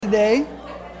today.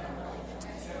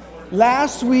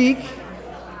 Last week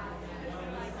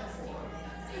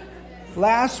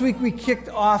we kicked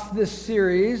off this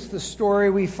series, The Story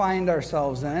We Find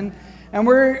Ourselves In, and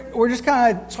we're just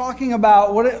kind of talking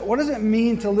about what does it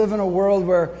mean to live in a world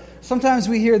where sometimes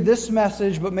we hear this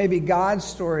message, but maybe God's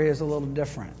story is a little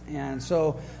different. And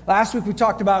so last week we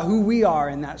talked about who we are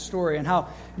in that story and how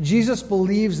Jesus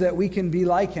believes that we can be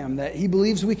like him, that he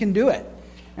believes we can do it.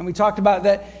 And we talked about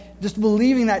that just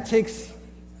believing that takes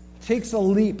a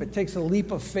leap. It takes a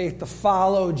leap of faith to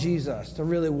follow Jesus, to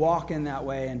really walk in that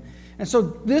way. And so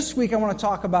this week I want to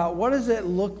talk about what does it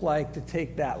look like to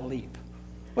take that leap?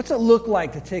 What's it look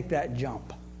like to take that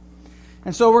jump?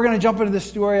 And so we're going to jump into this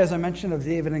story, as I mentioned, of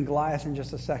David and Goliath in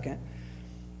just a second.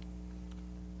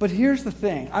 But here's the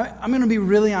thing. I'm going to be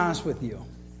really honest with you.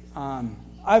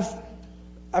 I've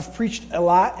preached a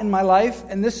lot in my life,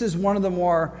 and this is one of the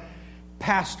more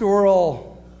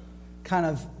pastoral kind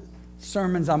of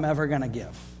sermons I'm ever going to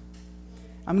give.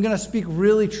 I'm going to speak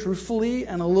really truthfully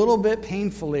and a little bit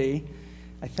painfully,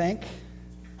 I think,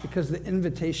 because the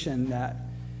invitation that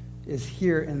is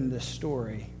here in this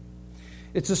story.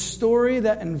 It's a story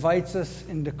that invites us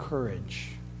into courage,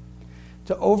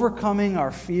 to overcoming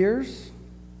our fears,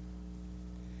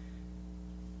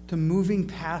 to moving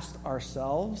past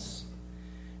ourselves,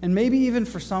 and maybe even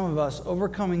for some of us,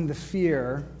 overcoming the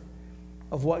fear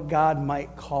of what God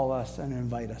might call us and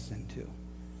invite us into.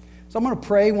 So I'm going to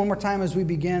pray one more time as we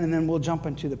begin, and then we'll jump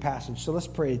into the passage. So let's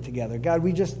pray together. God,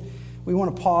 we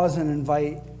want to pause and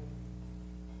invite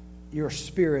your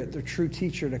Spirit, the true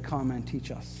teacher, to come and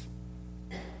teach us.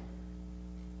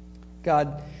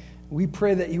 God, we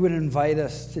pray that you would invite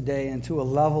us today into a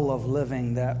level of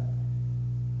living that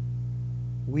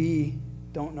we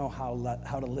don't know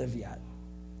how to live yet.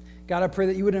 God, I pray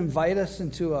that you would invite us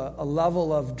into a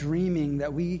level of dreaming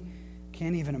that we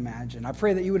can't even imagine. I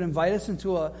pray that you would invite us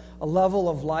into a level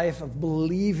of life of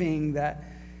believing that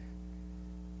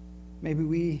maybe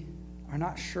we are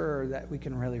not sure that we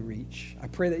can really reach. I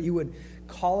pray that you would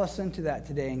call us into that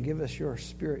today and give us your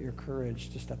Spirit, your courage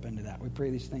to step into that. We pray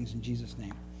these things in Jesus'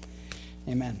 name.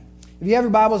 Amen. If you have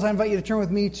your Bibles, I invite you to turn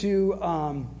with me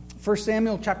to 1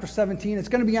 Samuel chapter 17. It's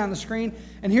going to be on the screen.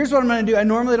 And here's what I'm going to do. I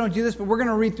normally don't do this, but we're going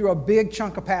to read through a big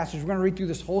chunk of passage. We're going to read through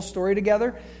this whole story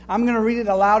together. I'm going to read it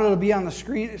aloud. It'll be on the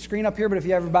screen up here, but if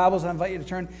you have your Bibles, I invite you to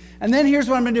turn. And then here's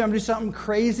what I'm going to do. I'm going to do something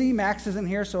crazy. Max isn't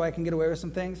here, so I can get away with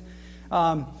some things.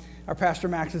 Our pastor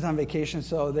Max is on vacation,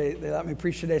 so they let me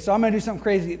preach today. So I'm going to do something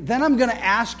crazy. Then I'm going to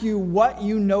ask you what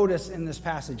you notice in this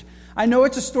passage. I know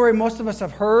it's a story most of us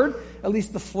have heard, at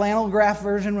least the flannel graph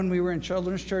version when we were in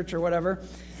children's church or whatever.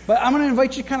 But I'm going to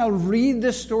invite you to kind of read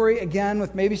this story again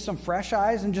with maybe some fresh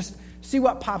eyes and just see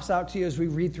what pops out to you as we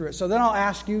read through it. So then I'll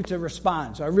ask you to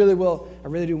respond. So I really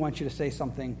do want you to say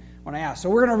something when I ask.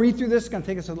 So we're going to read through this. It's going to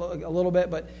take us a little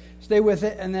bit, but stay with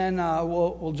it, and then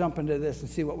we'll jump into this and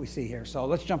see what we see here. So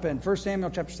let's jump in. 1 Samuel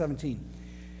chapter 17.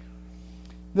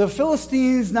 The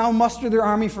Philistines now mustered their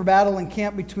army for battle and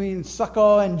camped between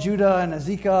Succoth and Judah and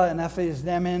Azekah and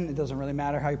Ephes-dammim. It doesn't really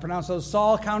matter how you pronounce those.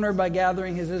 Saul countered by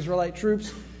gathering his Israelite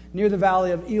troops near the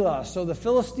valley of Elah. So the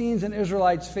Philistines and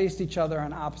Israelites faced each other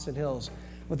on opposite hills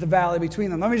with the valley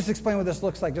between them. Let me just explain what this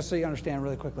looks like, just so you understand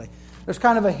really quickly. There's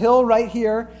kind of a hill right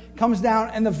here, comes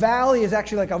down, and the valley is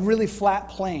actually like a really flat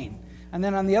plain. And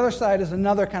then on the other side is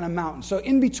another kind of mountain. So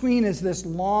in between is this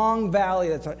long valley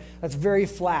that's very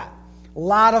flat. A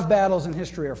lot of battles in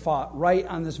history are fought right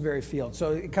on this very field.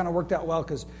 So it kind of worked out well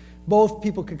because both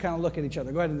people could kind of look at each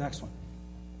other. Go ahead to the next one.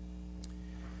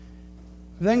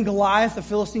 Then Goliath, the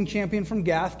Philistine champion from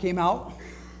Gath, came out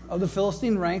of the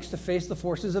Philistine ranks to face the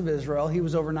forces of Israel. He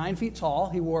was over 9 feet tall.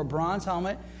 He wore a bronze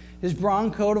helmet. His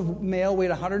bronze coat of mail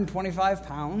weighed 125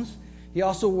 pounds. He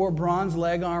also wore bronze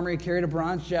leg armor. He carried a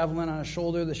bronze javelin on his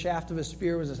shoulder. The shaft of his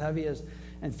spear was as heavy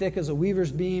and thick as a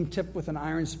weaver's beam, tipped with an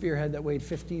iron spearhead that weighed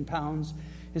 15 pounds.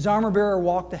 His armor bearer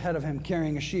walked ahead of him,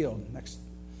 carrying a shield. Next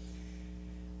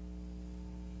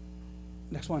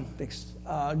one, thanks.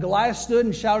 Goliath stood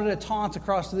and shouted a taunt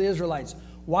across to the Israelites.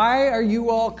 "Why are you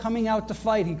all coming out to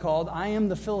fight?" he called. "I am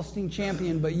the Philistine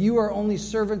champion, but you are only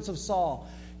servants of Saul.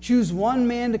 Choose one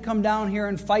man to come down here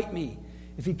and fight me.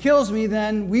 If he kills me,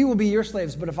 then we will be your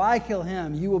slaves. But if I kill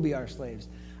him, you will be our slaves.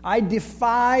 I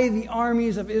defy the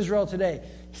armies of Israel today.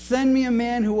 Send me a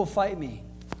man who will fight me."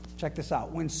 Check this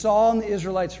out. When Saul and the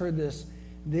Israelites heard this,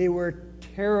 they were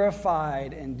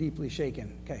terrified and deeply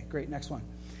shaken. Okay, great. Next one.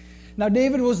 Now,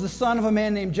 David was the son of a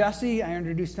man named Jesse. I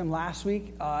introduced him last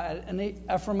week. An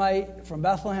Ephraimite from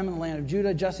Bethlehem in the land of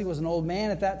Judah. Jesse was an old man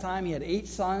at that time. He had 8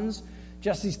 sons.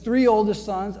 Jesse's 3 oldest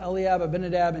sons, Eliab,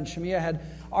 Abinadab, and Shimea, had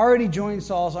already joined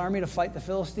Saul's army to fight the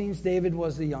Philistines. David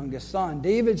was the youngest son.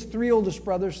 David's 3 oldest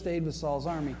brothers stayed with Saul's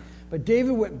army. But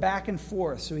David went back and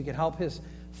forth so he could help his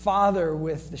father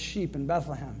with the sheep in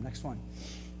Bethlehem. Next one.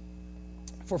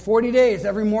 For 40 days,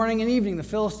 every morning and evening, the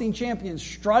Philistine champions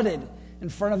strutted in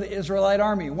front of the Israelite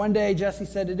army. One day, Jesse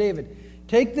said to David,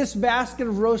 "Take this basket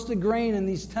of roasted grain and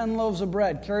these 10 loaves of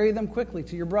bread. Carry them quickly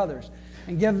to your brothers,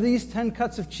 and give these 10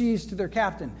 cuts of cheese to their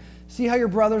captain. See how your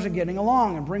brothers are getting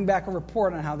along, and bring back a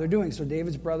report on how they're doing." So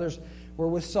David's brothers were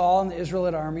with Saul and the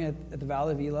Israelite army at the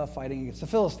Valley of Elah fighting against the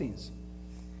Philistines.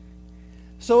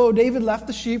 So David left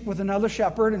the sheep with another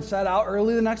shepherd and set out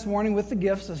early the next morning with the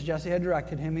gifts as Jesse had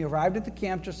directed him. He arrived at the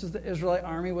camp just as the Israelite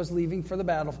army was leaving for the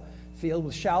battlefield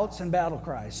with shouts and battle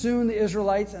cries. Soon the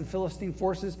Israelites and Philistine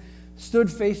forces stood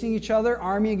facing each other,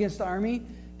 army against army.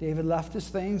 David left his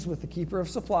things with the keeper of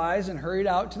supplies and hurried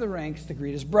out to the ranks to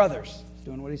greet his brothers. He's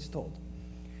doing what he's told.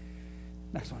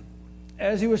 Next one.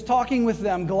 As he was talking with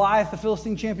them, Goliath, the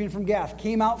Philistine champion from Gath,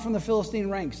 came out from the Philistine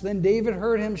ranks. Then David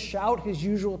heard him shout his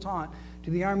usual taunt to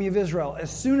the army of Israel.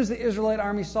 As soon as the Israelite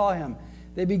army saw him,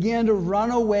 they began to run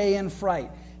away in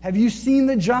fright. "Have you seen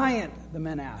the giant?" the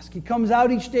men asked. "He comes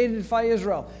out each day to defy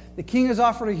Israel. The king has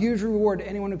offered a huge reward to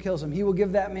anyone who kills him. He will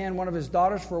give that man one of his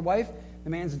daughters for a wife. The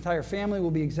man's entire family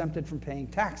will be exempted from paying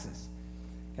taxes."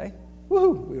 Okay?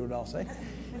 Woohoo, we would all say.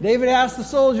 David asked the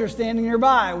soldiers standing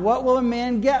nearby, "What will a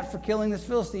man get for killing this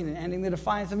Philistine and ending the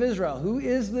defiance of Israel? Who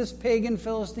is this pagan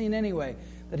Philistine anyway,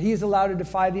 that he is allowed to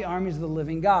defy the armies of the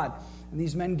living God?" And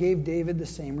these men gave David the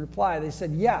same reply. They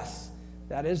said, "Yes,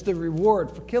 that is the reward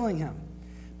for killing him."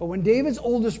 But when David's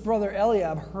oldest brother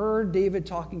Eliab heard David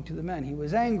talking to the men, he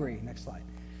was angry. Next slide.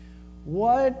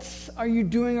 "What are you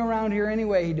doing around here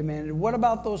anyway?" he demanded. "What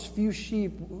about those few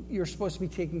sheep you're supposed to be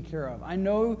taking care of? I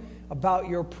know about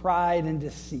your pride and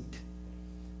deceit.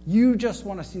 You just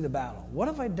want to see the battle." "What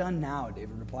have I done now?"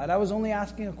 David replied. "I was only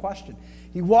asking a question."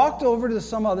 He walked over to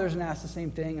some others and asked the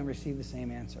same thing and received the same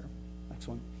answer. Next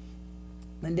one.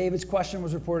 Then David's question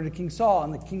was reported to King Saul,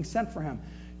 and the king sent for him.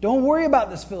 "Don't worry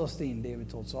about this Philistine," David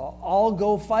told Saul. "I'll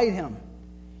go fight him."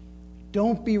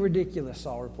 "Don't be ridiculous,"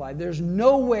 Saul replied. "There's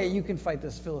no way you can fight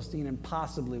this Philistine and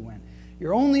possibly win.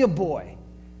 You're only a boy,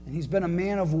 and he's been a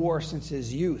man of war since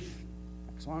his youth."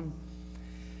 Next one.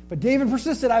 But David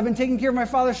persisted. "I've been taking care of my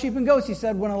father's sheep and goats," he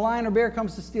said. "When a lion or bear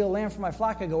comes to steal a lamb from my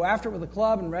flock, I go after it with a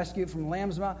club and rescue it from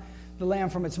the lamb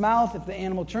from its mouth. If the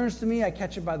animal turns to me, I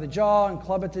catch it by the jaw and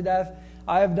club it to death.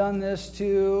 I have done this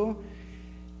to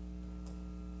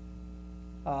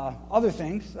other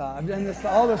things. I've done this to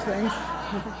all those things.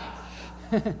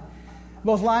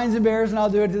 Both lions and bears, and I'll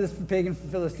do it to this pagan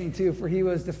Philistine too, for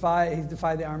he's defied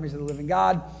the armies of the living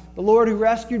God. The Lord who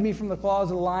rescued me from the claws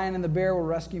of the lion and the bear will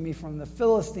rescue me from the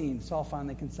Philistine." Saul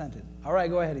finally consented. "All right,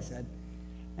 go ahead," he said.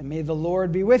 "And may the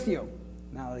Lord be with you."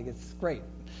 Now it gets great.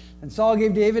 And Saul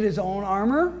gave David his own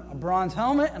armor, a bronze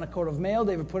helmet, and a coat of mail.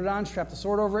 David put it on, strapped a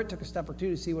sword over it, took a step or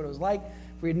two to see what it was like,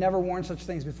 for he had never worn such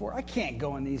things before. "I can't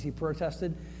go in these," he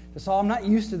protested to Saul. "I'm not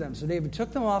used to them." So David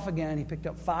took them off again. He picked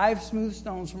up 5 smooth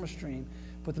stones from a stream,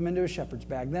 put them into a shepherd's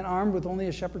bag. Then, armed with only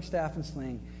a shepherd's staff and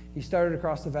sling, he started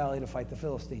across the valley to fight the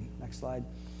Philistine. Next slide.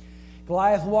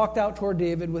 Goliath walked out toward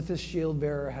David with his shield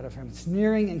bearer ahead of him,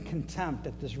 sneering in contempt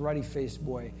at this ruddy-faced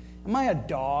boy. "Am I a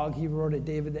dog," he roared at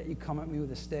David, "that you come at me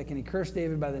with a stick?" And he cursed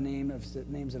David by the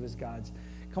names of his gods.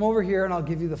 "Come over here and I'll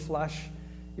give you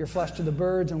your flesh to the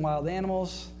birds and wild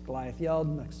animals." Goliath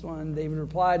yelled. Next one. David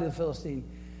replied to the Philistine,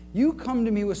 "You come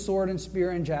to me with sword and spear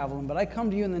and javelin, but I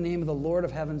come to you in the name of the Lord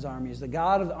of heaven's armies, the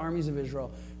God of the armies of Israel,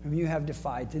 whom you have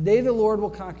defied. Today the Lord will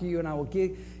conquer you, and I will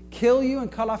kill you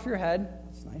and cut off your head."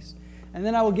 That's nice. "And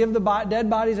then I will give the dead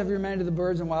bodies of your men to the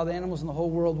birds and wild animals, and the whole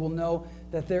world will know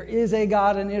that there is a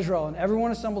God in Israel. And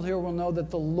everyone assembled here will know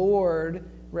that the Lord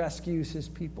rescues his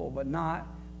people, but not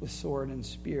with sword and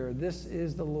spear. This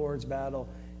is the Lord's battle,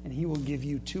 and he will give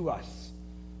you to us."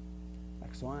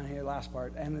 Next one here, last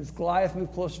part. "And as Goliath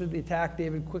moved closer to the attack,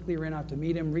 David quickly ran out to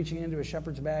meet him, reaching into a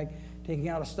shepherd's bag, taking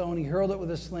out a stone. He hurled it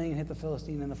with a sling and hit the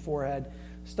Philistine in the forehead.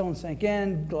 Stone sank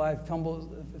in. Goliath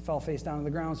fell face down on the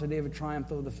ground, so David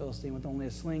triumphed over the Philistine with only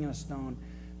a sling and a stone,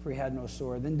 for he had no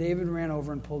sword. Then David ran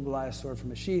over and pulled Goliath's sword from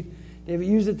his sheath. David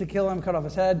used it to kill him, cut off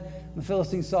his head. When the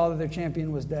Philistines saw that their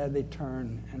champion was dead, they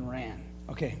turned and ran.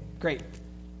 Okay, great.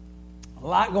 A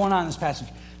lot going on in this passage.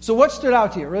 So what stood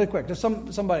out to you, really quick? Just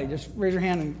somebody, just raise your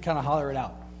hand and kind of holler it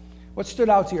out. What stood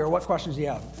out to you, or what questions do you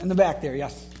have? In the back there,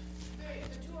 yes?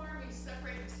 The 2 armies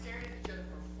separated and stared at each other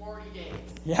for 40 days.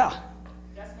 Yeah.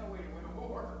 That's no way to win a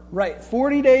war. Right,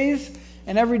 40 days,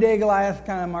 and every day Goliath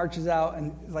kind of marches out,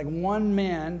 and it's like one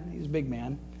man, he's a big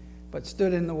man, but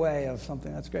stood in the way of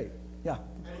something. That's great. Yeah.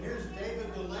 And here's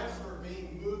David the Lesser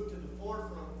being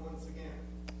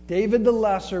David the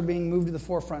lesser being moved to the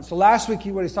forefront. So last week,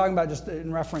 what he's talking about, just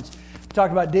in reference, we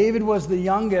talked about David was the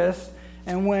youngest,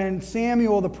 and when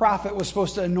Samuel the prophet was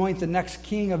supposed to anoint the next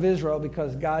king of Israel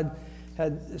because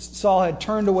Saul had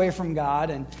turned away from God,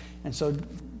 and so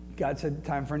God said,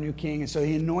 time for a new king. And so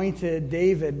he anointed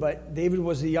David, but David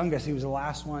was the youngest. He was the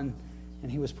last one, and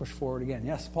he was pushed forward again.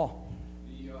 Yes, Paul?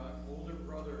 The older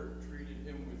brother treated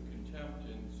him with contempt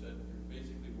and said, you're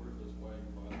basically worthless. Why are you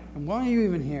bothering? And why are you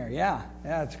even here? Yeah,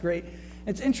 it's great.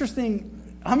 It's interesting.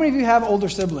 How many of you have older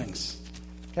siblings?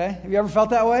 Okay, have you ever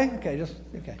felt that way? Okay.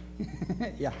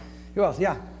 Yeah. Who else?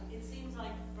 Yeah. It seems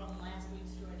like from last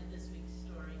week's story to this week's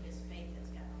story, his faith has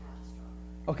gotten a lot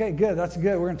stronger. Okay, good. That's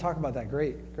good. We're going to talk about that.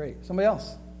 Great. Somebody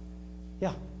else?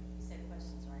 Yeah. You said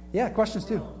questions, right? Yeah, questions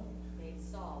too. Made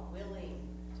Saul willing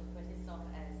to put himself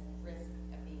at risk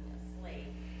of being a slave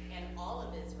and all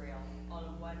of Israel on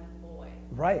one boy.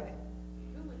 Right.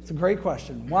 It's a great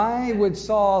question. Why would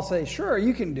Saul say, sure,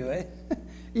 you can do it?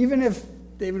 Even if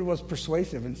David was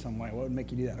persuasive in some way, what would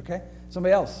make you do that? Okay?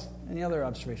 Somebody else? Any other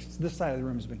observations? This side of the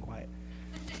room has been quiet.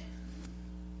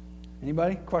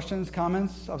 Anybody? Questions,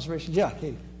 comments, observations? Yeah,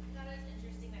 Katie. I thought it was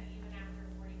interesting that even after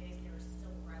 40 days, they were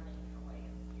still running away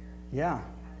in fear. Yeah.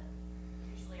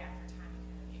 Usually after time, you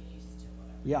kind of get used to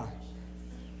whatever. Yeah.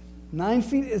 conditions. 9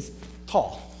 feet is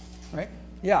tall, right?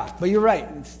 Yeah, but you're right.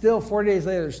 It's still 40 days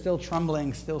later, they're still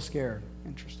trembling, still scared.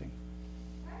 Interesting.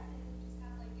 Why didn't they just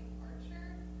have like an archer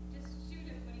just shoot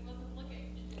him when he wasn't looking?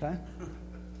 Okay.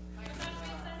 Does that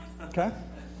make sense? Okay.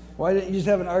 Why didn't you just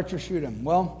have an archer shoot him?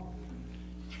 Well,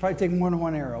 probably take more than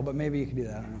one arrow, but maybe you could do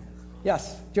that. I don't know.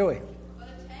 Yes, Joey. But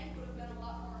a tank would have been a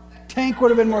lot more effective. Tank would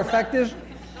have been more effective.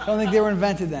 I don't think they were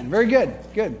invented then. Very good.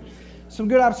 Good. Some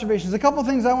good observations. A couple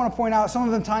things I want to point out. Some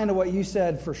of them tie into what you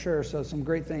said for sure, so some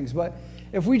great things. But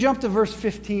if we jump to verse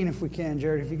 15, if we can,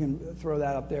 Jared, if you can throw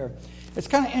that up there. It's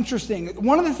kind of interesting.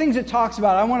 One of the things it talks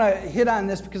about, I want to hit on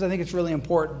this because I think it's really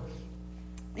important.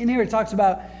 In here it talks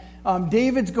about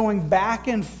David's going back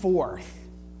and forth.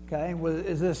 Okay?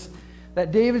 Is this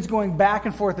that David's going back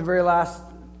and forth, the very last,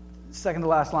 second to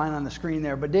last line on the screen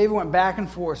there. But David went back and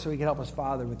forth so he could help his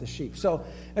father with the sheep. So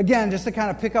again, just to kind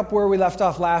of pick up where we left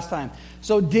off last time.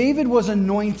 So David was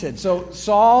anointed. So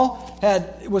Saul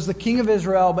was the king of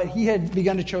Israel, but he had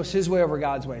begun to choose his way over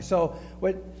God's way. So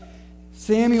what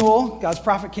Samuel, God's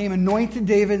prophet, came, anointed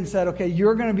David and said, okay,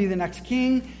 you're going to be the next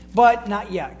king, but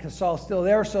not yet because Saul's still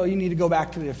there. So you need to go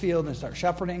back to the field and start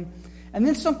shepherding. And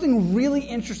then something really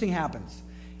interesting happens.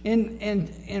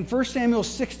 In 1 Samuel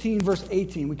 16, verse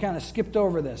 18, we kind of skipped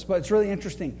over this, but it's really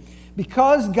interesting.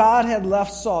 Because God had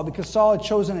left Saul, because Saul had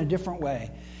chosen a different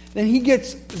way, then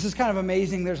this is kind of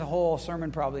amazing, there's a whole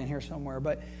sermon probably in here somewhere,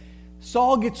 but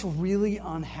Saul gets really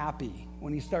unhappy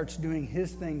when he starts doing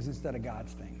his things instead of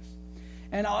God's things.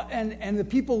 And the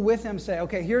people with him say,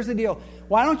 okay, here's the deal.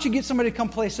 Why don't you get somebody to come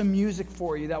play some music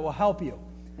for you that will help you?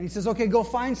 And he says, okay, go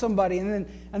find somebody. And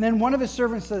then one of his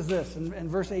servants says this in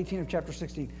verse 18 of chapter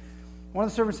 16. One of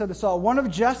the servants said to Saul, one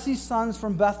of Jesse's sons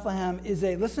from Bethlehem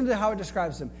listen to how it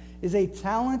describes him, is a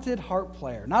talented harp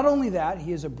player. Not only that,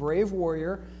 he is a brave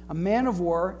warrior, a man of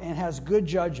war, and has good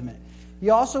judgment.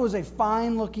 He also is a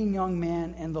fine-looking young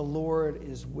man, and the Lord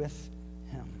is with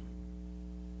him.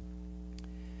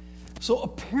 So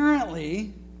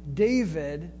apparently,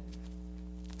 David,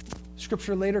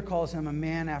 Scripture later calls him a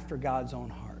man after God's own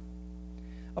heart.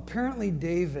 Apparently,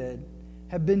 David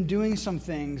had been doing some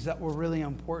things that were really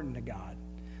important to God.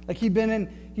 Like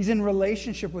he's in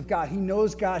relationship with God. He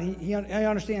knows God. He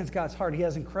understands God's heart. He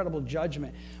has incredible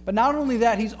judgment. But not only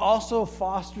that, he's also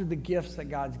fostered the gifts that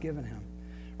God's given him.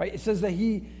 Right? It says that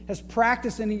he has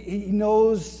practiced and he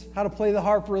knows how to play the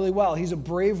harp really well. He's a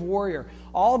brave warrior.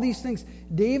 All these things.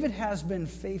 David has been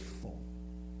faithful.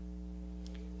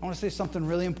 I want to say something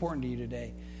really important to you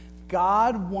today.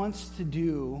 God wants to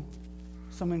do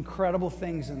some incredible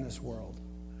things in this world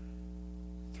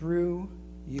through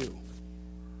you. And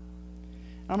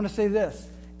I'm going to say this.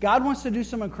 God wants to do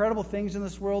some incredible things in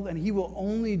this world, and he will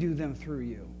only do them through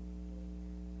you.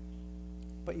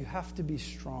 But you have to be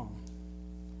strong.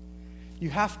 You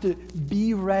have to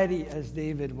be ready as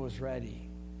David was ready.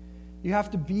 You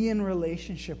have to be in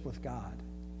relationship with God.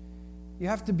 You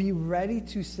have to be ready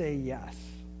to say yes.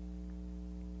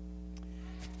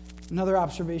 Another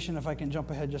observation, if I can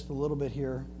jump ahead just a little bit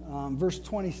here. Verse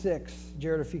 26.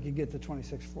 Jared, if you could get to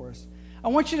 26 for us. I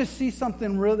want you to see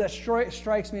something real that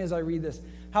strikes me as I read this.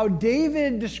 How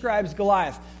David describes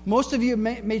Goliath. Most of you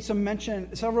made some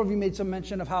mention, several of you made some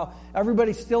mention of how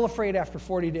everybody's still afraid after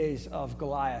 40 days of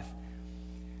Goliath.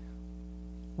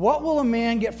 What will a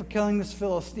man get for killing this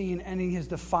Philistine, ending his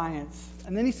defiance?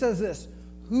 And then he says this,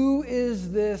 who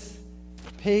is this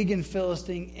pagan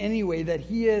Philistine anyway that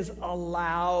he is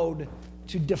allowed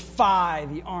to defy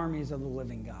the armies of the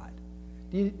living God?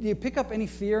 Do you pick up any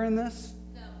fear in this?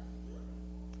 No.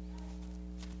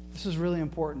 This is really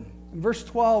important. In verse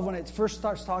 12, when it first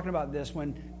starts talking about this,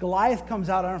 when Goliath comes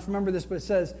out, I don't know if you remember this, but it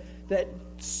says that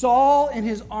Saul and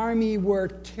his army were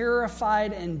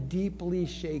terrified and deeply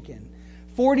shaken.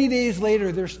 40 days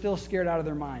later, they're still scared out of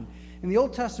their mind. In the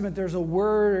Old Testament, there's a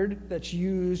word that's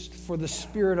used for the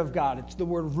Spirit of God. It's the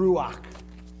word ruach.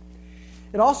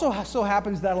 It also so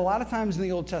happens that a lot of times in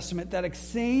the Old Testament, that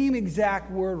same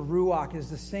exact word ruach is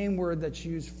the same word that's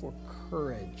used for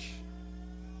courage.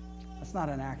 That's not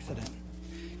an accident.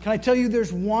 Can I tell you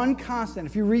there's one constant?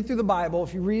 If you read through the Bible,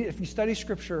 if you study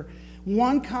Scripture,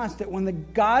 one constant, when the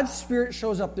God's Spirit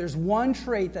shows up, there's one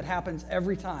trait that happens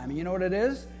every time. And you know what it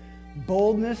is?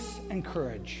 Boldness and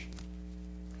courage.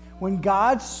 When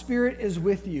God's Spirit is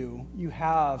with you, you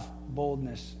have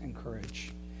boldness and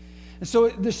courage. And so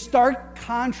the stark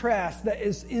contrast that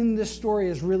is in this story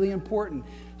is really important.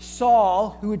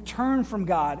 Saul, who had turned from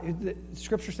God, the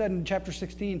Scripture said in chapter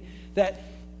 16 that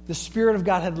the Spirit of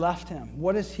God had left him.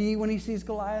 What is he when he sees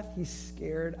Goliath? He's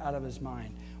scared out of his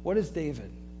mind. What is David?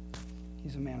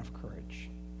 He's a man of courage.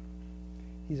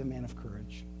 He's a man of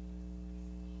courage.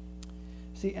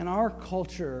 See, in our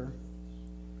culture,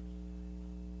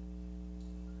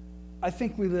 I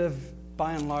think we live,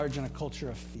 by and large, in a culture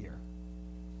of fear.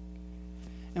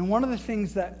 And one of the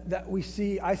things that we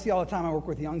see, I see all the time, I work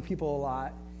with young people a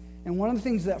lot, and one of the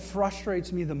things that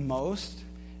frustrates me the most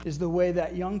is the way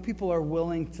that young people are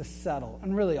willing to settle,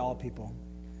 and really all people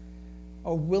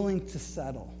are willing to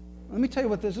settle. Let me tell you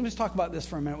let me just talk about this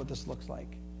for a minute, what this looks like.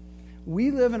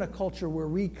 We live in a culture where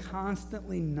we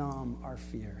constantly numb our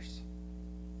fears.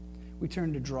 We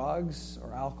turn to drugs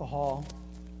or alcohol.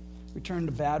 We turn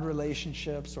to bad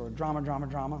relationships or drama,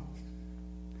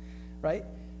 right?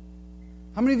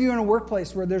 How many of you are in a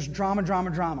workplace where there's drama,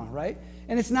 right?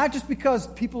 And it's not just because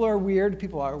people are weird,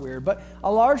 but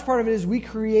a large part of it is we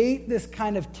create this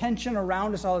kind of tension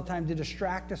around us all the time to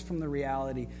distract us from the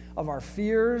reality of our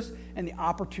fears and the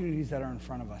opportunities that are in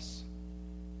front of us.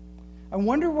 I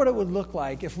wonder what it would look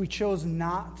like if we chose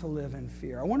not to live in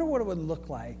fear. I wonder what it would look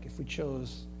like if we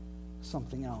chose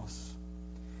something else.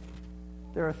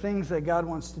 There are things that God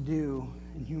wants to do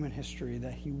in human history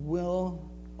that he will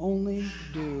only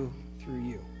do through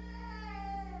you,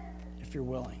 if you're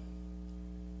willing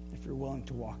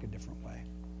to walk a different way.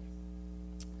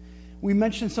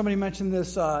 Somebody mentioned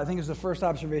this, I think it was the first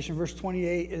observation. Verse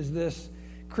 28 is this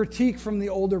critique from the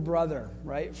older brother,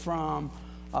 right? From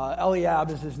Eliab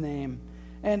is his name.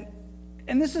 And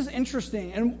this is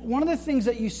interesting. And one of the things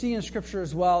that you see in Scripture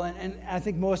as well, and I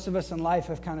think most of us in life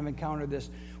have kind of encountered this,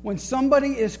 when somebody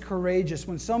is courageous,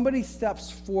 when somebody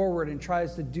steps forward and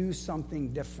tries to do something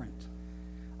different,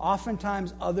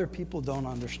 oftentimes other people don't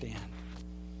understand.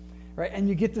 Right? And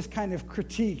you get this kind of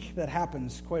critique that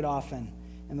happens quite often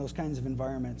in those kinds of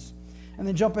environments. And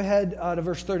then jump ahead to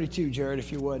verse 32, Jared,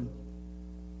 if you would.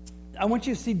 I want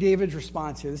you to see David's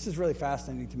response here. This is really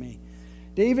fascinating to me.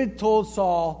 David told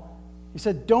Saul, he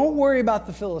said, don't worry about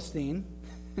the Philistine.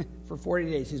 For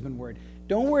 40 days he's been worried.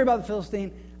 Don't worry about the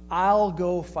Philistine. I'll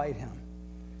go fight him.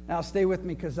 Now stay with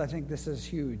me because I think this is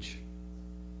huge.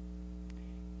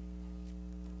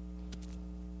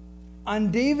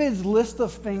 On David's list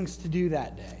of things to do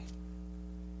that day,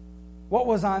 what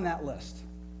was on that list?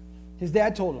 His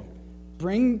dad told him,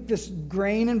 bring this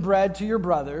grain and bread to your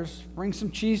brothers, bring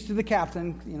some cheese to the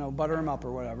captain, butter him up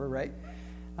or whatever, right?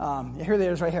 Here it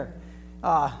is right here.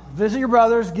 Visit your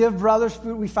brothers, give brothers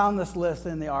food. We found this list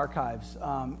in the archives.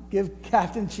 Give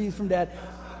captain cheese from dad.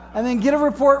 And then get a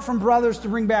report from brothers to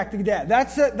bring back to dad.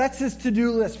 That's his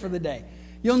to-do list for the day.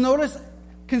 You'll notice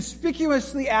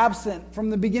conspicuously absent from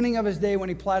the beginning of his day when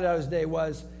he plotted out his day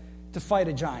was to fight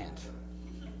a giant.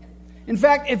 In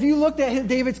fact, if you looked at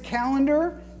David's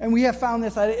calendar, and we have found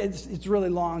this, it's really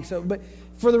long, but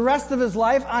for the rest of his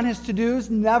life, on his to-dos,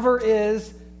 never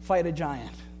is fight a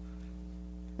giant.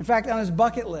 In fact, on his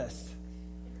bucket list,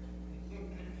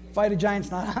 fight a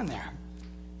giant's not on there.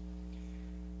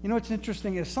 You know what's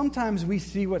interesting is sometimes we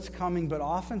see what's coming, but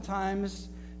oftentimes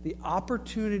the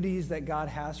opportunities that God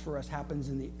has for us happens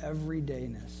in the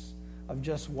everydayness of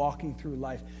just walking through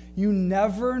life. You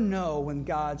never know when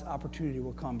God's opportunity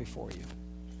will come before you.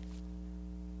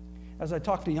 As I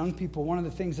talk to young people, one of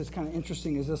the things that's kind of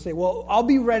interesting is they'll say, well, I'll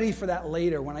be ready for that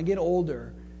later when I get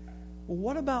older. Well,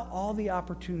 what about all the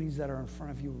opportunities that are in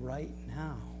front of you right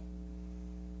now?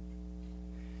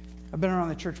 I've been around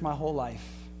the church my whole life.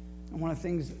 And one of the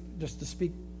things, just to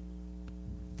speak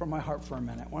from my heart for a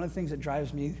minute, one of the things that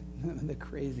drives me the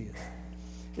craziest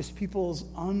is people's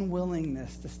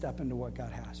unwillingness to step into what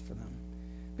God has for them.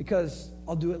 Because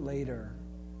I'll do it later.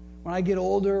 When I get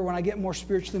older, when I get more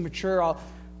spiritually mature,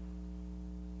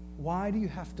 why do you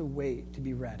have to wait to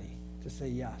be ready to say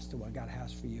yes to what God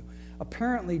has for you?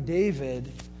 Apparently,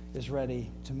 David is ready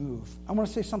to move. I want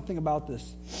to say something about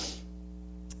this.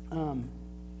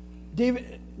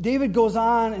 David goes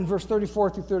on in verse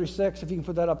 34 through 36, if you can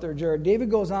put that up there, Jared. David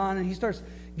goes on and he starts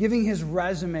giving his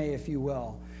resume, if you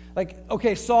will. Like,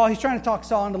 okay, Saul, he's trying to talk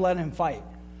Saul into letting him fight.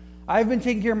 I've been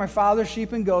taking care of my father's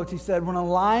sheep and goats. He said, when a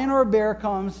lion or a bear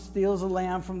comes, steals a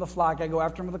lamb from the flock, I go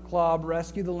after him with a club,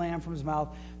 rescue the lamb from his mouth.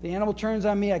 The animal turns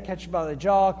on me, I catch it by the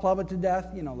jaw, club it to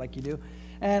death, like you do.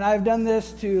 And I've done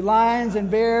this to lions and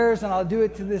bears, and I'll do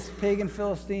it to this pagan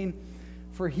Philistine,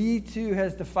 for he too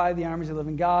has defied the armies of the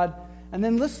living God. And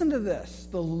then listen to this.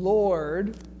 The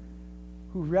Lord,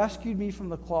 who rescued me from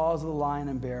the claws of the lion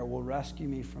and bear, will rescue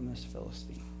me from this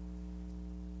Philistine.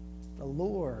 The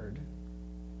Lord,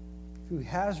 who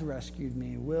has rescued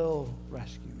me, will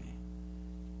rescue me.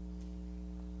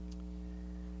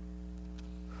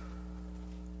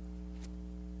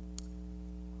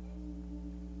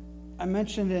 I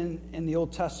mentioned in the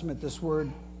Old Testament this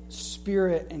word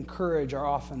spirit and courage are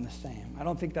often the same. I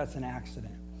don't think that's an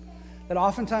accident. That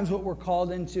oftentimes what we're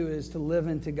called into is to live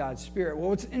into God's Spirit. Well,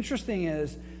 what's interesting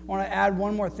is, I want to add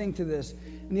one more thing to this.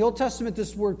 In the Old Testament,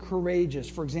 this word courageous,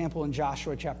 for example, in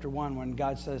Joshua chapter 1, when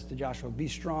God says to Joshua, be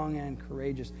strong and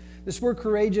courageous. This word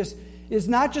courageous is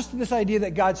not just this idea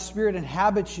that God's Spirit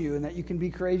inhabits you and that you can be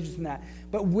courageous in that,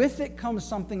 but with it comes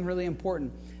something really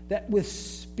important. That with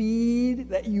speed,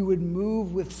 that you would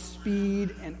move with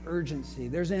speed and urgency.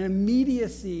 There's an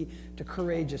immediacy to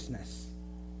courageousness.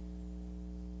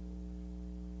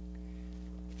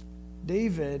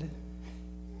 David,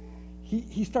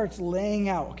 he starts laying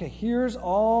out, okay, here's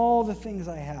all the things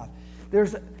I have.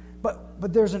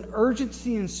 But there's an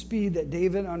urgency and speed that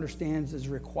David understands is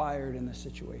required in this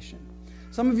situation.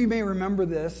 Some of you may remember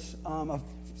this.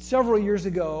 Several years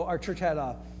ago, our church had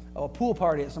a pool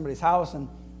party at somebody's house,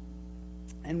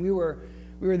 and we were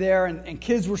there, and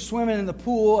kids were swimming in the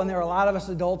pool, and there were a lot of us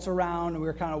adults around, and we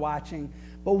were kind of watching.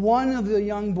 But one of the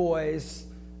young boys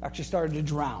actually started to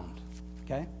drown,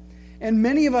 okay? And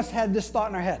many of us had this thought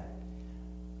in our head.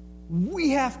 We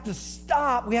have to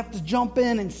stop. We have to jump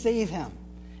in and save him.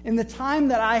 In the time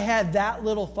that I had that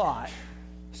little thought,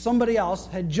 somebody else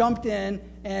had jumped in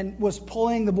and was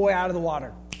pulling the boy out of the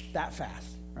water that fast,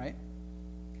 right?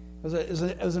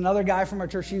 It was another guy from our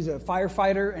church. He's a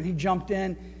firefighter, and he jumped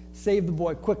in, saved the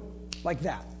boy quick like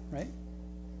that, right?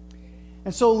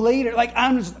 And so later,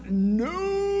 I'm just,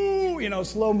 no,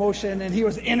 slow motion, and he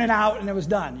was in and out, and it was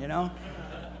done,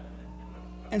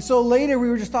 And so later we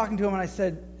were just talking to him, and I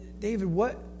said, David,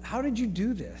 how did you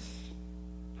do this?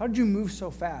 How did you move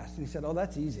so fast? And he said, oh,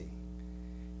 that's easy.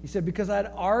 He said, because I'd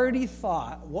already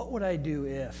thought, what would I do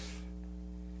if?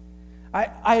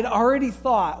 I had already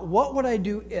thought, what would I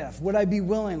do if? Would I be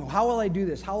willing? How will I do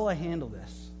this? How will I handle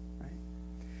this? Right?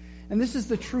 And this is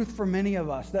the truth for many of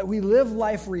us, that we live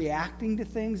life reacting to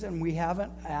things, and we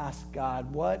haven't asked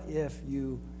God, what if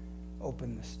you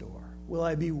open this door? Will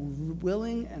I be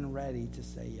willing and ready to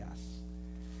say yes?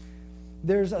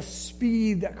 There's a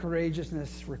speed that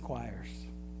courageousness requires.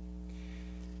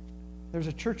 There's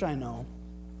a church I know.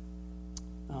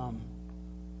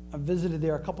 I've visited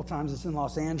there a couple times. It's in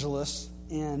Los Angeles,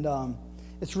 and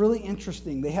it's really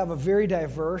interesting. They have a very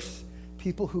diverse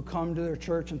people who come to their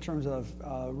church in terms of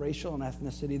racial and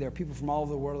ethnicity. There are people from all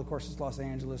over the world. Of course, it's Los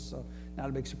Angeles, so not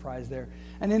a big surprise there.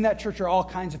 And in that church are all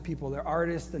kinds of people. They're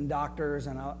artists and doctors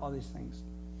and all these things.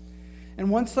 And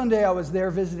one Sunday I was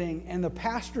there visiting, and the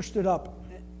pastor stood up,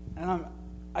 and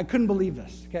I couldn't believe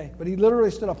this, okay? But he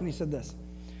literally stood up and he said this.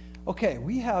 Okay,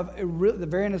 we have the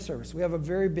very end of the service, we have a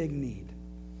very big need.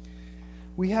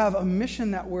 We have a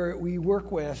mission that we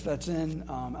work with that's in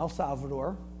El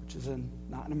Salvador, which is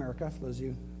not in America, for those of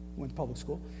you who went to public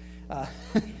school.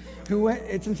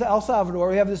 It's in El Salvador.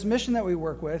 We have this mission that we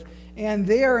work with, and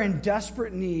they are in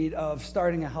desperate need of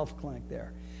starting a health clinic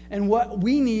there. And what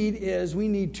we need is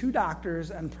 2 doctors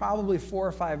and probably 4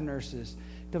 or 5 nurses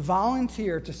to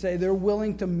volunteer to say they're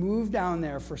willing to move down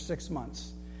there for 6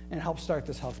 months and help start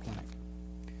this health clinic.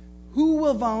 Who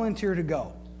will volunteer to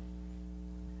go?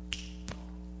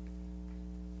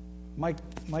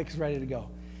 Mike's ready to go.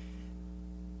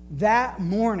 That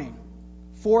morning,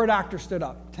 4 doctors stood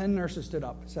up, 10 nurses stood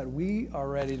up, and said, we are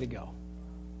ready to go.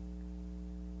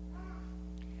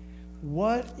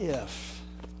 What if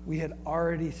we had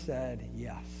already said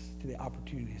yes to the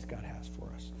opportunities God has for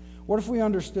us? What if we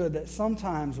understood that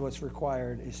sometimes what's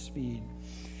required is speed?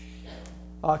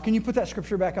 Can you put that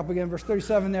scripture back up again, verse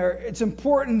 37 there? It's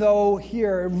important, though,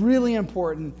 here, really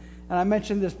important. And I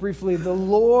mentioned this briefly. The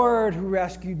Lord who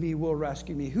rescued me will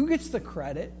rescue me. Who gets the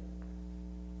credit?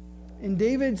 In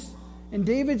David's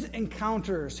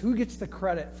encounters, who gets the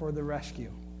credit for the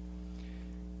rescue?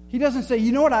 He doesn't say,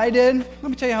 you know what I did? Let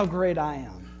me tell you how great I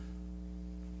am.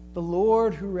 The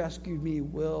Lord who rescued me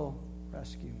will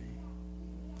rescue me.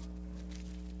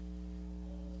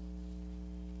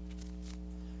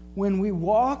 When we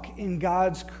walk in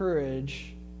God's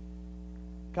courage,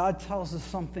 God tells us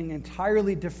something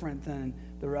entirely different than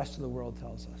the rest of the world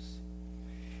tells us.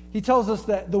 He tells us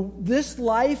that this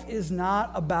life is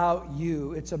not about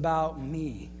you, it's about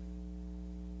me.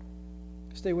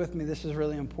 Stay with me, this is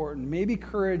really important. Maybe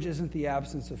courage isn't the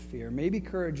absence of fear. Maybe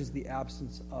courage is the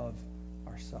absence of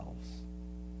ourselves.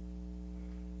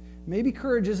 Maybe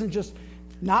courage isn't just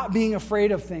not being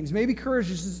afraid of things. Maybe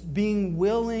courage is just being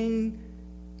willing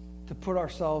to put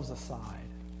ourselves aside.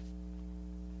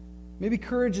 Maybe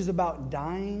courage is about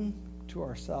dying to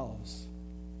ourselves.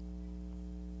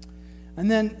 And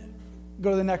then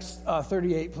go to the next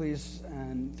 38, please,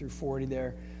 and through 40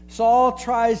 there. Saul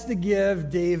tries to give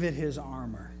David his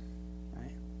armor,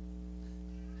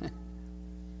 right?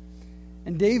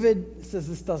 And David says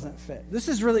this doesn't fit. This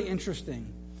is really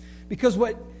interesting because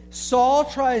what Saul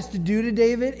tries to do to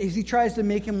David is he tries to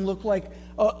make him look like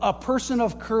a person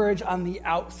of courage on the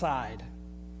outside.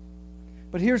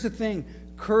 But here's the thing.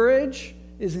 Courage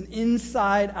is an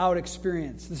inside-out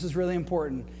experience. This is really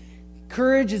important.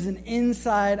 Courage is an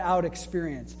inside-out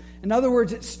experience. In other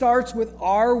words, it starts with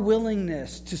our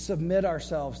willingness to submit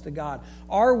ourselves to God.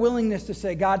 Our willingness to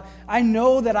say, God, I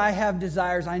know that I have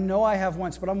desires. I know I have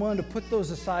wants, but I'm willing to put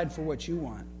those aside for what you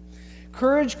want.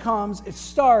 Courage comes, it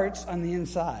starts on the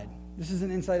inside. This is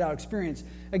an inside-out experience.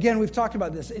 Again, we've talked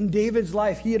about this. In David's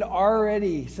life, he had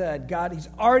already said, God, he's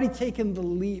already taken the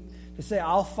leap to say,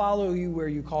 I'll follow you where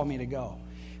you call me to go.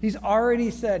 He's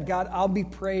already said, God, I'll be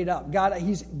prayed up. God,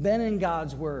 he's been in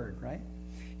God's word, right?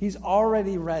 He's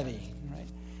already ready, right?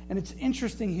 And it's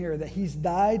interesting here that he's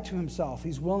died to himself.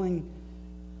 He's willing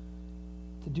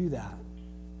to do that.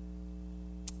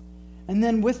 And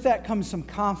then with that comes some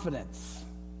confidence.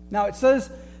 Now, it says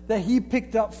that he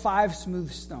picked up 5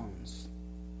 smooth stones.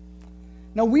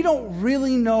 Now, we don't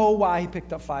really know why he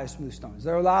picked up 5 smooth stones.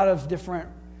 There are a lot of different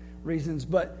reasons,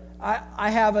 but I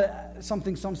have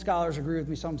something some scholars agree with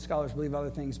me, some scholars believe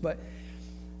other things, but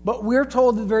we're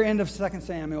told at the very end of 2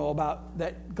 Samuel about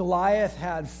that Goliath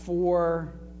had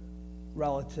 4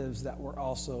 relatives that were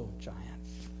also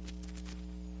giants.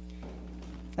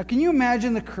 Now, can you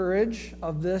imagine the courage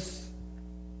of this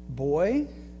boy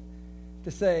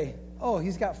to say, oh,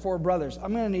 he's got 4 brothers.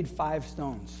 I'm going to need 5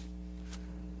 stones.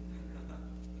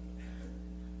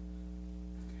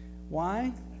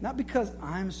 Why? Not because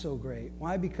I'm so great.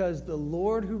 Why? Because the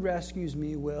Lord who rescues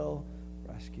me will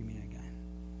rescue me again.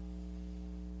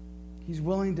 He's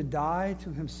willing to die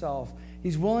to himself.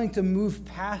 He's willing to move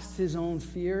past his own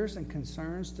fears and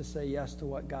concerns to say yes to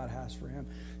what God has for him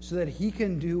so that he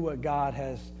can do what God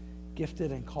has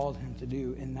gifted and called him to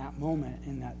do in that moment,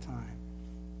 in that time.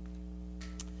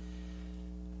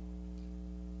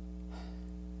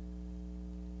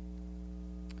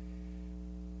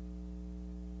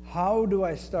 How do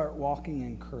I start walking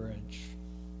in courage?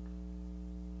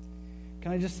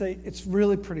 Can I just say, it's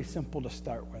really pretty simple to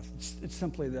start with. It's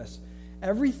simply this.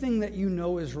 Everything that you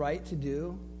know is right to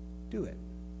do, do it.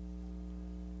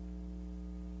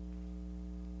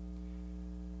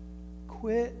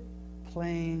 Quit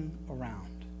playing around.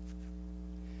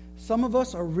 Some of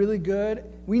us are really good.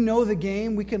 We know the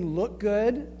game. We can look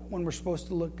good when we're supposed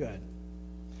to look good.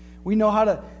 We know how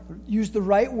to use the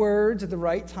right words at the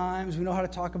right times. We know how to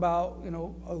talk about,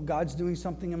 oh, God's doing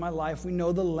something in my life. We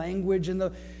know the language and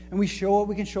we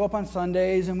can show up on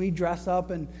Sundays and we dress up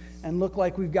and look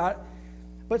like we've got.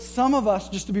 But some of us,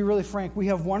 just to be really frank, we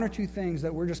have 1 or 2 things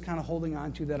that we're just kind of holding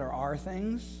on to that are our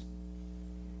things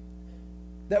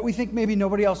that we think maybe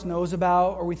nobody else knows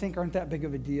about or we think aren't that big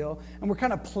of a deal. And we're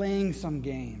kind of playing some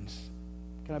games.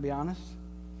 Can I be honest?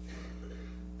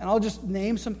 And I'll just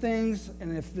name some things,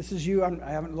 and if this is you,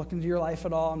 I haven't looked into your life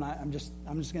at all. I'm just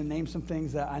going to name some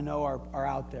things that I know are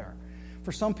out there.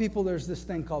 For some people, there's this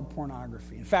thing called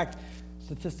pornography. In fact,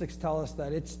 statistics tell us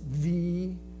that it's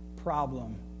the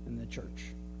problem in the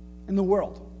church, in the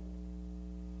world.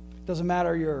 It doesn't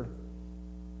matter your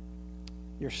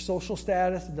social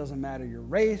status. It doesn't matter your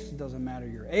race. It doesn't matter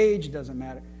your age. It doesn't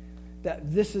matter.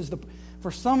 That this is for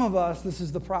some of us, this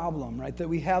is the problem, right? That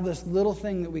we have this little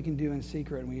thing that we can do in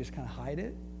secret and we just kind of hide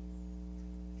it.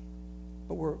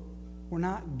 But we're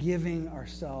not giving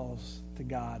ourselves to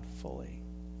God fully.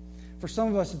 For some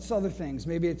of us, it's other things.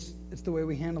 Maybe it's the way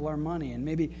we handle our money, and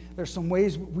maybe there's some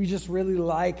ways we just really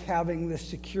like having this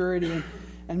security,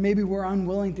 and maybe we're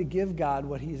unwilling to give God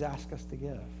what he's asked us to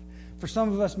give. For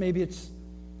some of us, maybe it's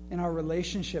in our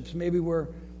relationships. Maybe we're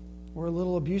a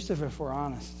little abusive if we're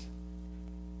honest.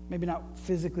 Maybe not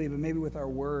physically, but maybe with our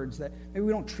words, that maybe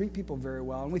we don't treat people very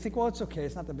well, and we think, well, it's okay,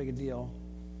 it's not that big a deal.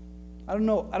 I don't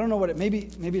know what maybe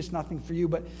it's nothing for you,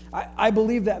 but I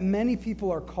believe that many people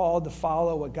are called to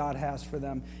follow what God has for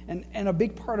them. And a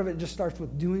big part of it just starts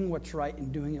with doing what's right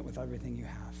and doing it with everything you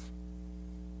have.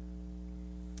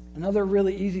 Another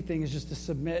really easy thing is just to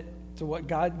submit to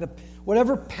what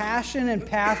whatever passion and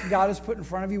path God has put in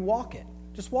front of you, walk it.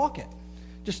 Just walk it.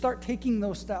 Just start taking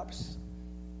those steps.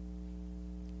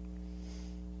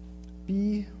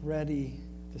 Be ready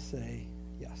to say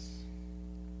yes.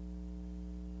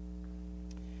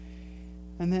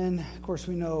 And then, of course,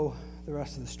 we know the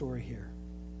rest of the story here.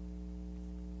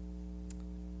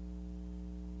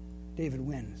 David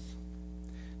wins.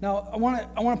 Now, I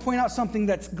want to point out something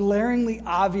that's glaringly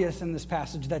obvious in this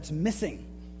passage that's missing.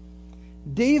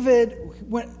 David,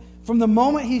 from the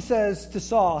moment he says to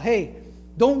Saul, hey,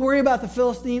 don't worry about the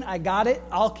Philistine, I got it,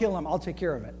 I'll kill him, I'll take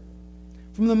care of it.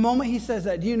 From the moment he says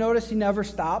that, do you notice he never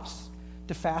stops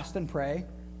to fast and pray?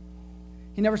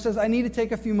 He never says, I need to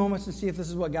take a few moments and see if this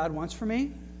is what God wants for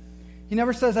me. He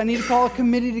never says, I need to call a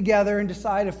committee together and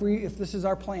decide if this is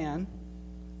our plan.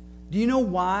 Do you know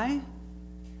why?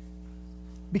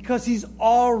 Because he's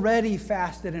already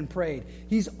fasted and prayed.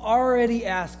 He's already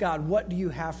asked God, what do you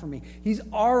have for me? He's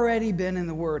already been in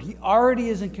the Word. He already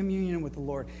is in communion with the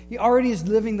Lord. He already is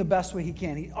living the best way he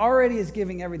can. He already is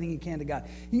giving everything he can to God.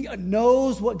 He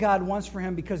knows what God wants for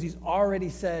him because he's already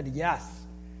said yes.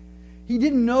 He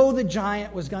didn't know the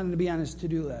giant was going to be on his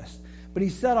to-do list. But he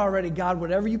said already, God,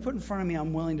 whatever you put in front of me,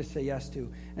 I'm willing to say yes to.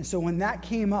 And so when that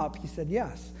came up, he said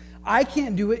yes. I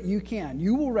can't do it, you can.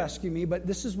 You will rescue me, but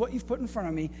this is what you've put in front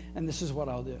of me, and this is what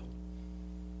I'll do.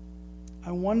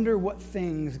 I wonder what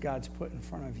things God's put in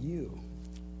front of you.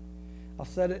 I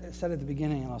said it at the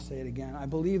beginning, and I'll say it again. I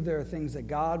believe there are things that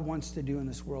God wants to do in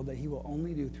this world that he will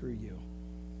only do through you.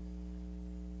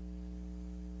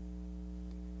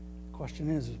 The question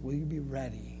is, will you be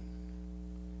ready?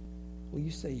 Will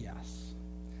you say yes?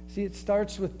 See, it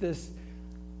starts with this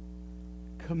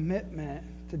commitment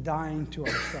to dying to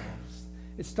ourselves.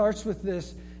 It starts with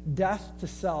this death to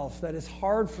self that is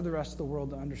hard for the rest of the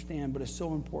world to understand, but is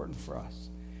so important for us.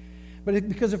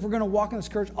 Because if we're going to walk in this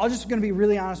courage, I'm just going to be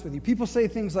really honest with you. People say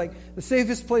things like, the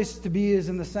safest place to be is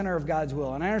in the center of God's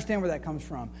will. And I understand where that comes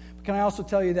from. But can I also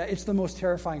tell you that it's the most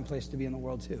terrifying place to be in the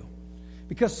world too?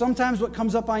 Because sometimes what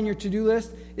comes up on your to-do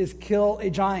list is kill a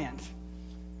giant.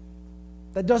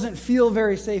 That doesn't feel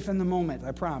very safe in the moment,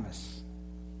 I promise.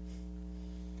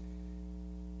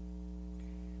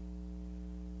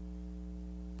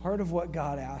 Part of what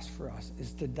God asks for us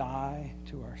is to die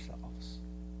to ourselves.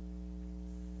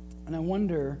 And I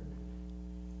wonder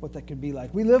what that could be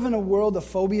like. We live in a world of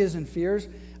phobias and fears.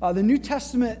 The New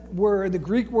Testament word, the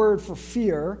Greek word for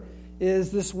fear,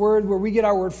 is this word where we get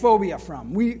our word phobia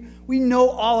from. We know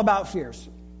all about fears.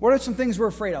 What are some things we're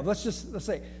afraid of? Let's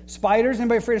say spiders.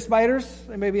 Anybody afraid of spiders?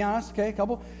 Anybody be honest? Okay, a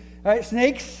couple. All right,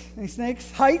 snakes. Any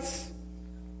snakes? Heights.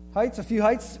 A few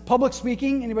heights. Public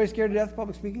speaking. Anybody scared to death of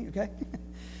public speaking? Okay.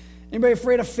 Anybody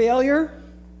afraid of failure?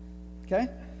 Okay.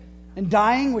 And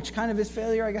dying, which kind of is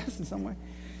failure, I guess, in some way.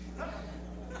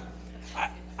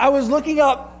 I was looking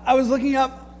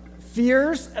up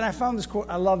fears, and I found this quote.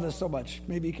 I love this so much.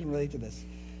 Maybe you can relate to this.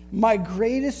 My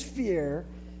greatest fear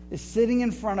is sitting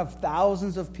in front of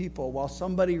thousands of people while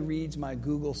somebody reads my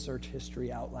Google search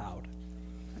history out loud.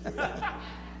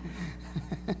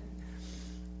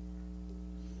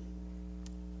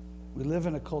 We live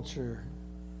in a culture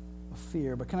of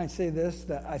fear. But can I say this?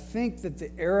 That I think that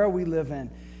the era we live in,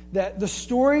 that the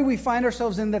story we find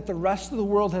ourselves in that the rest of the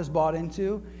world has bought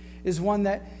into, is one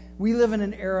that we live in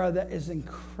an era that is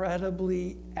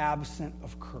incredibly absent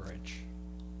of courage.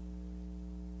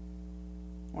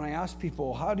 When I ask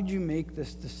people, how did you make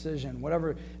this decision?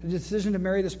 Whatever, the decision to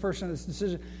marry this person, this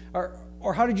decision,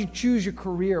 or how did you choose your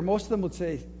career? Most of them would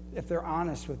say, if they're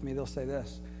honest with me, they'll say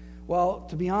this. Well,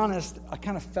 to be honest, I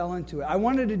kind of fell into it. I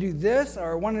wanted to do this,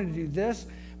 or I wanted to do this,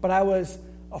 but I was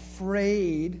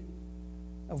afraid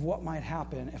of what might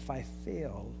happen if I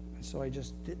failed, and so I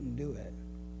just didn't do it.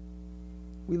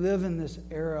 We live in this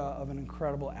era of an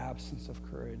incredible absence of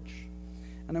courage.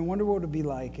 And I wonder what it would be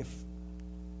like if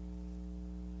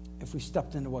we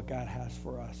stepped into what God has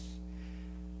for us.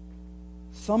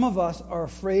 Some of us are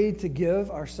afraid to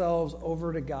give ourselves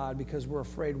over to God because we're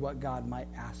afraid what God might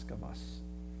ask of us.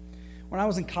 When I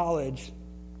was in college,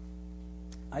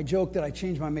 I joke that I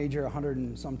changed my major 100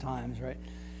 and some times, right?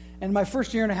 And my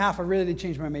first year and a half, I really did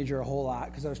change my major a whole lot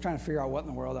because I was trying to figure out what in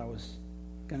the world I was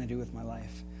going to do with my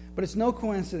life. But it's no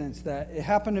coincidence that it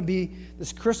happened to be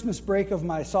this Christmas break of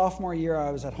my sophomore year.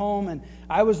 I was at home, and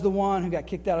I was the one who got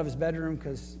kicked out of his bedroom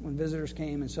because when visitors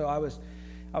came. And so I was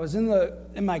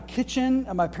in my kitchen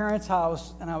at my parents'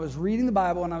 house, and I was reading the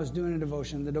Bible, and I was doing a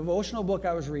devotion. The devotional book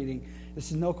I was reading,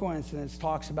 this is no coincidence,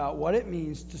 talks about what it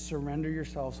means to surrender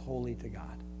yourselves wholly to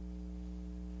God.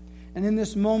 And in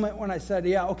this moment when I said,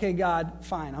 yeah, okay, God,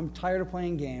 fine, I'm tired of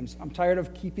playing games. I'm tired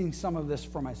of keeping some of this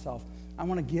for myself. I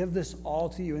want to give this all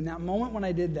to you. In that moment when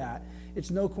I did that,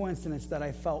 it's no coincidence that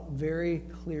I felt very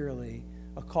clearly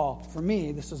a call. For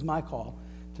me, this was my call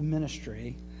to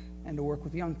ministry and to work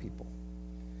with young people.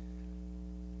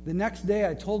 The next day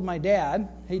I told my dad,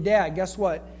 hey, Dad, guess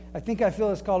what? I think I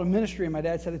feel it's called a ministry. And my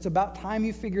dad said, it's about time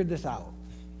you figured this out.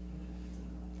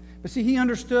 But see, he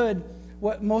understood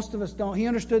what most of us don't. He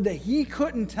understood that he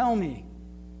couldn't tell me.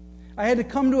 I had to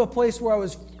come to a place where I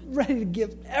was ready to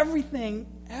give everything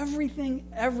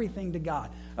to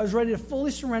God. I was ready to fully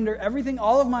surrender everything,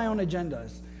 all of my own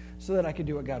agendas, so that I could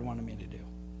do what God wanted me to do.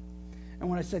 And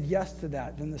when I said yes to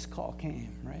that, then this call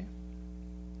came, right?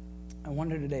 I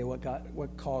wonder today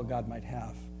what call God might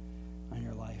have on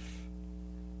your life.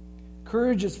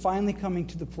 Courage is finally coming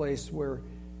to the place where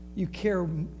you care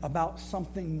about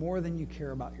something more than you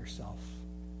care about yourself.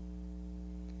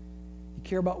 You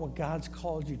care about what God's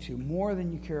called you to more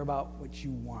than you care about what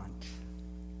you want.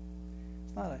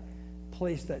 It's not a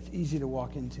place that's easy to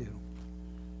walk into.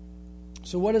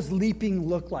 So what does leaping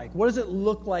look like? What does it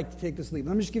look like to take this leap?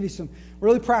 Let me just give you some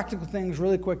really practical things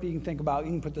really quick that you can think about.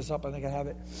 You can put this up. I think I have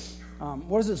it.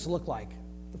 What does this look like?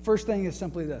 The first thing is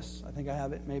simply this. I think I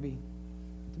have it maybe.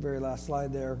 The very last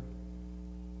slide there.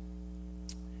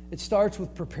 It starts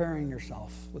with preparing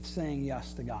yourself, with saying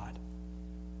yes to God.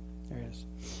 There it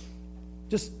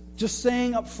is. Just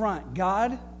saying up front,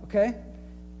 God, okay,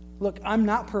 look, I'm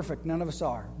not perfect. None of us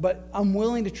are. But I'm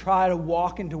willing to try to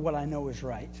walk into what I know is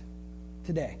right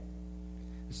today.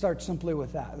 It starts simply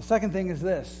with that. The second thing is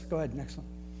this. Go ahead, next one.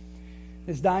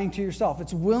 It's dying to yourself.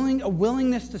 It's a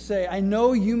willingness to say, I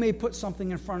know you may put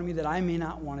something in front of me that I may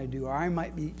not want to do, or I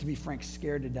might be, to be frank,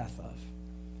 scared to death of.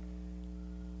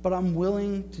 But I'm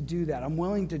willing to do that. I'm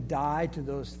willing to die to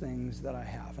those things that I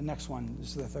have. And next one, this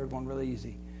is the third one, really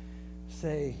easy.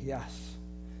 Say yes.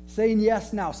 Say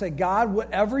yes now. Say, God,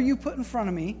 whatever you put in front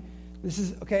of me, this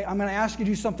is, okay, I'm going to ask you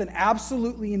to do something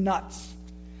absolutely nuts.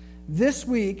 This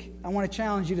week, I want to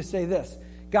challenge you to say this.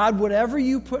 God, whatever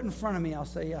you put in front of me, I'll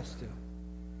say yes to.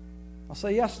 I'll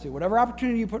say yes to. Whatever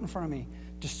opportunity you put in front of me,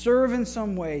 to serve in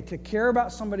some way, to care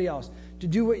about somebody else, to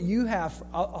do what you have,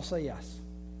 I'll say yes.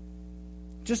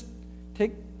 Just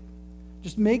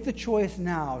make the choice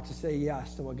now to say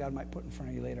yes to what God might put in front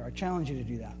of you later. I challenge you to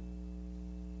do that.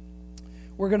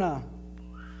 We're going to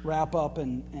wrap up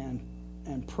and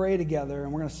pray together,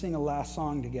 and we're going to sing a last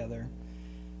song together.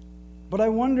 But I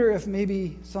wonder if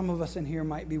maybe some of us in here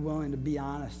might be willing to be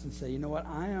honest and say, you know what,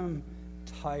 I am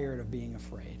tired of being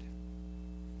afraid.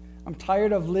 I'm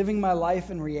tired of living my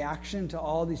life in reaction to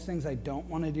all these things I don't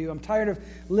want to do. I'm tired of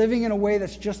living in a way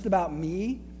that's just about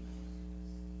me.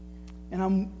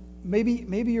 And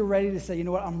maybe you're ready to say, you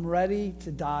know what, I'm ready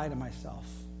to die to myself.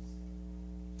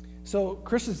 So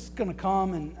Chris is going to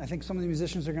come, and I think some of the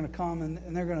musicians are going to come,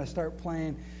 and they're going to start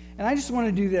playing. And I just want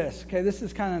to do this, okay? This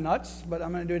is kind of nuts, but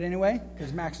I'm going to do it anyway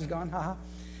because Max is gone. Haha.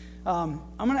 I'm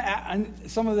going to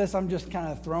some of this I'm just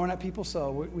kind of throwing at people,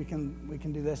 so we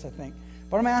can do this, I think.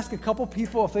 But I'm going to ask a couple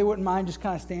people if they wouldn't mind just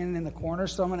kind of standing in the corner.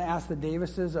 So I'm going to ask the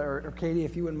Davises or Katie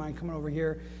if you wouldn't mind coming over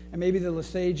here. And maybe the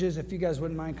Lesages, if you guys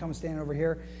wouldn't mind coming standing over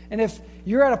here. And if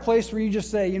you're at a place where you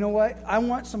just say, you know what, I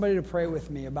want somebody to pray with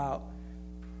me about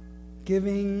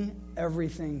giving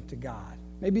everything to God.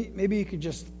 Maybe you could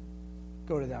just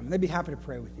go to them. They'd be happy to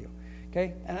pray with you.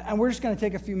 Okay? And we're just going to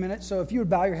take a few minutes. So if you would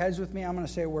bow your heads with me, I'm going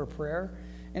to say a word of prayer.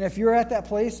 And if you're at that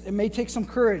place, it may take some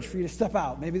courage for you to step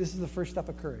out. Maybe this is the first step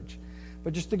of courage.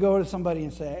 But just to go to somebody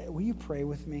and say, will you pray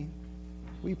with me?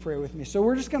 Will you pray with me? So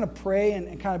we're just going to pray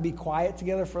and kind of be quiet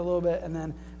together for a little bit. And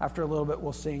then after a little bit,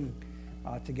 we'll sing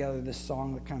together this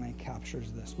song that kind of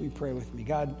captures this. Will you pray with me?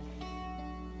 God,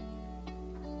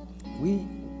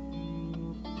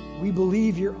 we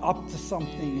believe you're up to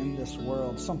something in this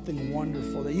world, something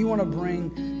wonderful, that you want to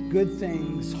bring good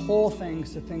things, whole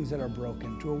things to things that are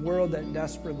broken, to a world that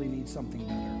desperately needs something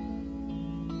better.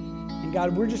 And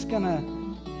God, we're just going to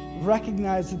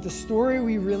recognize that the story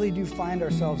we really do find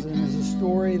ourselves in is a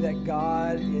story that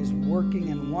God is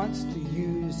working and wants to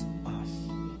use us.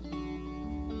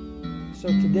 So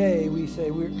today we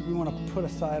say we want to put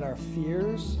aside our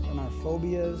fears and our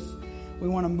phobias. We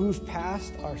want to move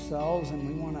past ourselves, and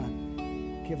we want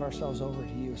to give ourselves over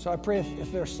to you. So I pray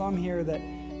if there's some here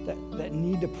that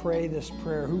need to pray this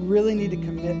prayer, who really need to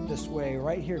commit this way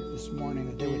right here this morning,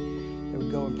 that they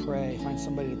would go and pray, find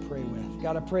somebody to pray with.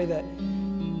 God, I pray that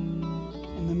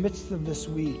in the midst of this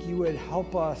week, you would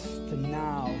help us to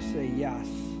now say yes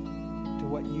to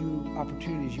what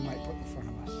opportunities you might put in front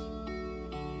of us.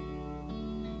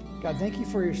 God, thank you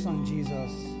for your son,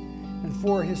 Jesus, and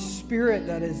for his Spirit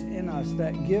that is in us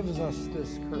that gives us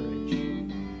this courage.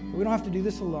 We don't have to do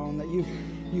this alone, that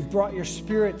you've brought your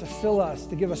Spirit to fill us,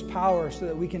 to give us power so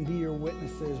that we can be your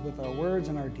witnesses with our words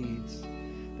and our deeds.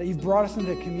 That you've brought us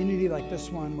into a community like this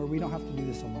one where we don't have to do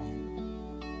this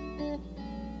alone.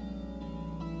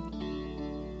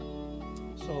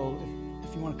 So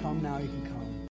if you want to come now, you can come.